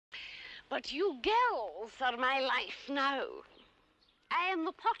But you girls are my life now. I am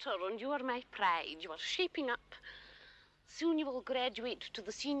the potter and you are my pride. You are shaping up. Soon you will graduate to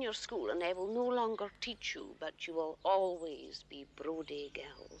the senior school and I will no longer teach you, but you will always be Brodie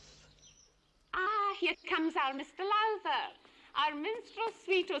girls. Ah, here comes our Mr. Lowther. Our minstrel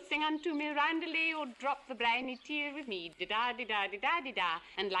sweet, oh, sing unto me roundely, oh, drop the briny tear with me, di-da-di-da-di-da-di-da,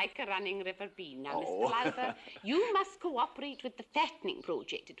 and like a running river be. Now, Mr. Lowther, you must cooperate with the fattening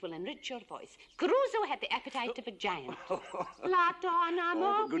project. It will enrich your voice. Crusoe had the appetite of a giant. La donna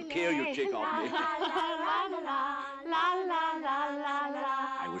mobile. Good care you take of me.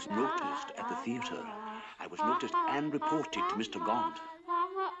 I was noticed at the theatre. I was noticed and reported to Mr. Gaunt.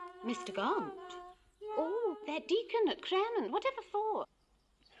 Mr. Gaunt? Oh, that deacon at Crannon. Whatever for?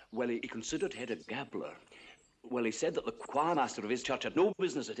 Well, he considered head a gabbler. Well, he said that the choirmaster of his church had no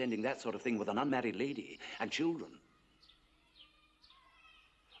business attending that sort of thing with an unmarried lady and children.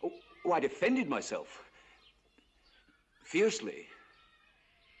 Oh, I defended myself. Fiercely.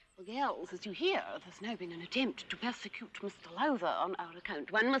 Well, girls, as you hear, there's now been an attempt to persecute Mr. Lowther on our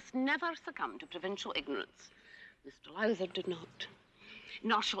account. One must never succumb to provincial ignorance. Mr. Lowther did not.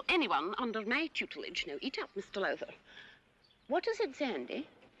 Nor shall anyone under my tutelage. Now, eat up, Mr. Lowther. What is it, Sandy?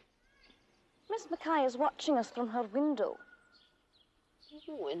 Miss Mackay is watching us from her window.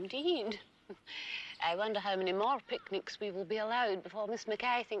 Oh, indeed. I wonder how many more picnics we will be allowed before Miss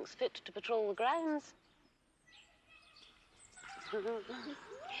Mackay thinks fit to patrol the grounds.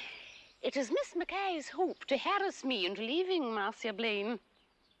 It is Miss Mackay's hope to harass me into leaving Marcia Blaine.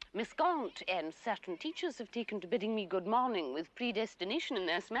 Miss Gaunt and certain teachers have taken to bidding me good morning with predestination in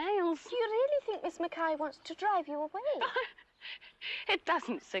their smiles. Do you really think Miss Mackay wants to drive you away? It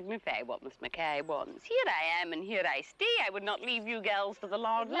doesn't signify what Miss Mackay wants. Here I am and here I stay. I would not leave you girls to the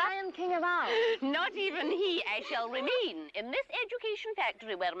Lord. Lion King of Ours. Not even he. I shall remain in this education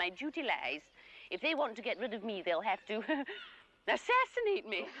factory where my duty lies. If they want to get rid of me, they'll have to assassinate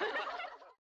me.